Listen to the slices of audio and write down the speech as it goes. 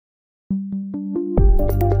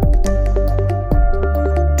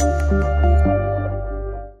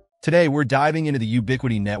Today, we're diving into the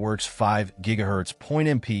Ubiquiti Network's 5 GHz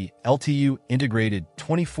PtMP LTU integrated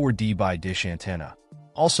 24 dBi dish antenna,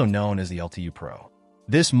 also known as the LTU Pro.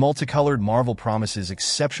 This multicolored marvel promises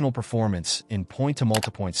exceptional performance in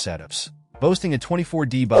point-to-multipoint setups, boasting a 24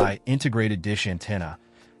 dBi integrated dish antenna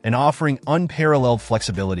and offering unparalleled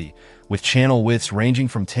flexibility with channel widths ranging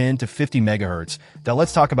from 10 to 50 MHz. Now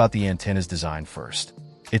let's talk about the antenna's design first.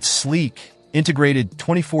 Its sleek, integrated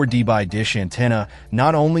 24 dBi dish antenna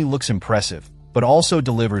not only looks impressive, but also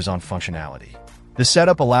delivers on functionality. The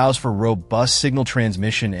setup allows for robust signal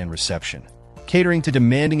transmission and reception, catering to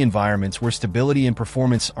demanding environments where stability and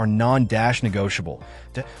performance are non-negotiable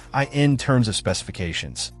in terms of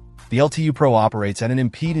specifications. The LTU Pro operates at an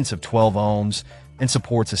impedance of 12 ohms and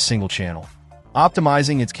supports a single channel,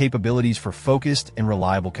 optimizing its capabilities for focused and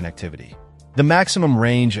reliable connectivity. The maximum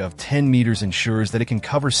range of 10 meters ensures that it can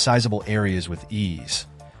cover sizable areas with ease,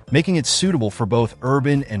 making it suitable for both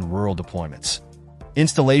urban and rural deployments.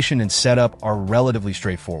 Installation and setup are relatively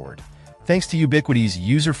straightforward, thanks to Ubiquiti's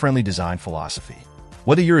user-friendly design philosophy.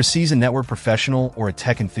 Whether you're a seasoned network professional or a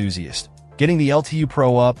tech enthusiast, getting the LTU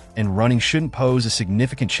Pro up and running shouldn't pose a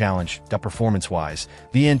significant challenge. Performance-wise,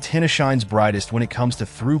 the antenna shines brightest when it comes to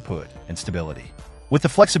throughput and stability. With the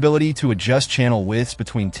flexibility to adjust channel widths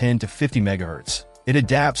between 10 to 50 MHz, it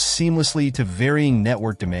adapts seamlessly to varying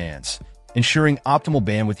network demands, ensuring optimal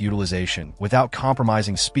bandwidth utilization without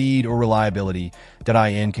compromising speed or reliability.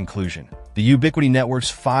 In conclusion, the Ubiquiti Network's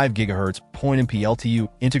 5 GHz PtMP LTU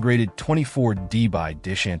integrated 24 dBi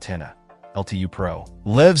dish antenna, LTU Pro,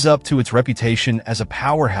 lives up to its reputation as a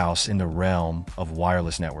powerhouse in the realm of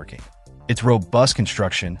wireless networking. Its robust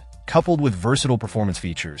construction, coupled with versatile performance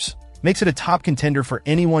features, makes it a top contender for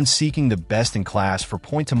anyone seeking the best-in-class for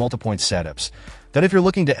point-to-multipoint setups. If you're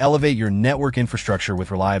looking to elevate your network infrastructure with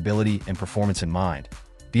reliability and performance in mind,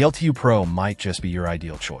 the LTU Pro might just be your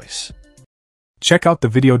ideal choice. Check out the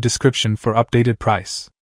video description for updated price.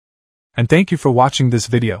 And thank you for watching this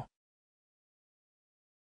video.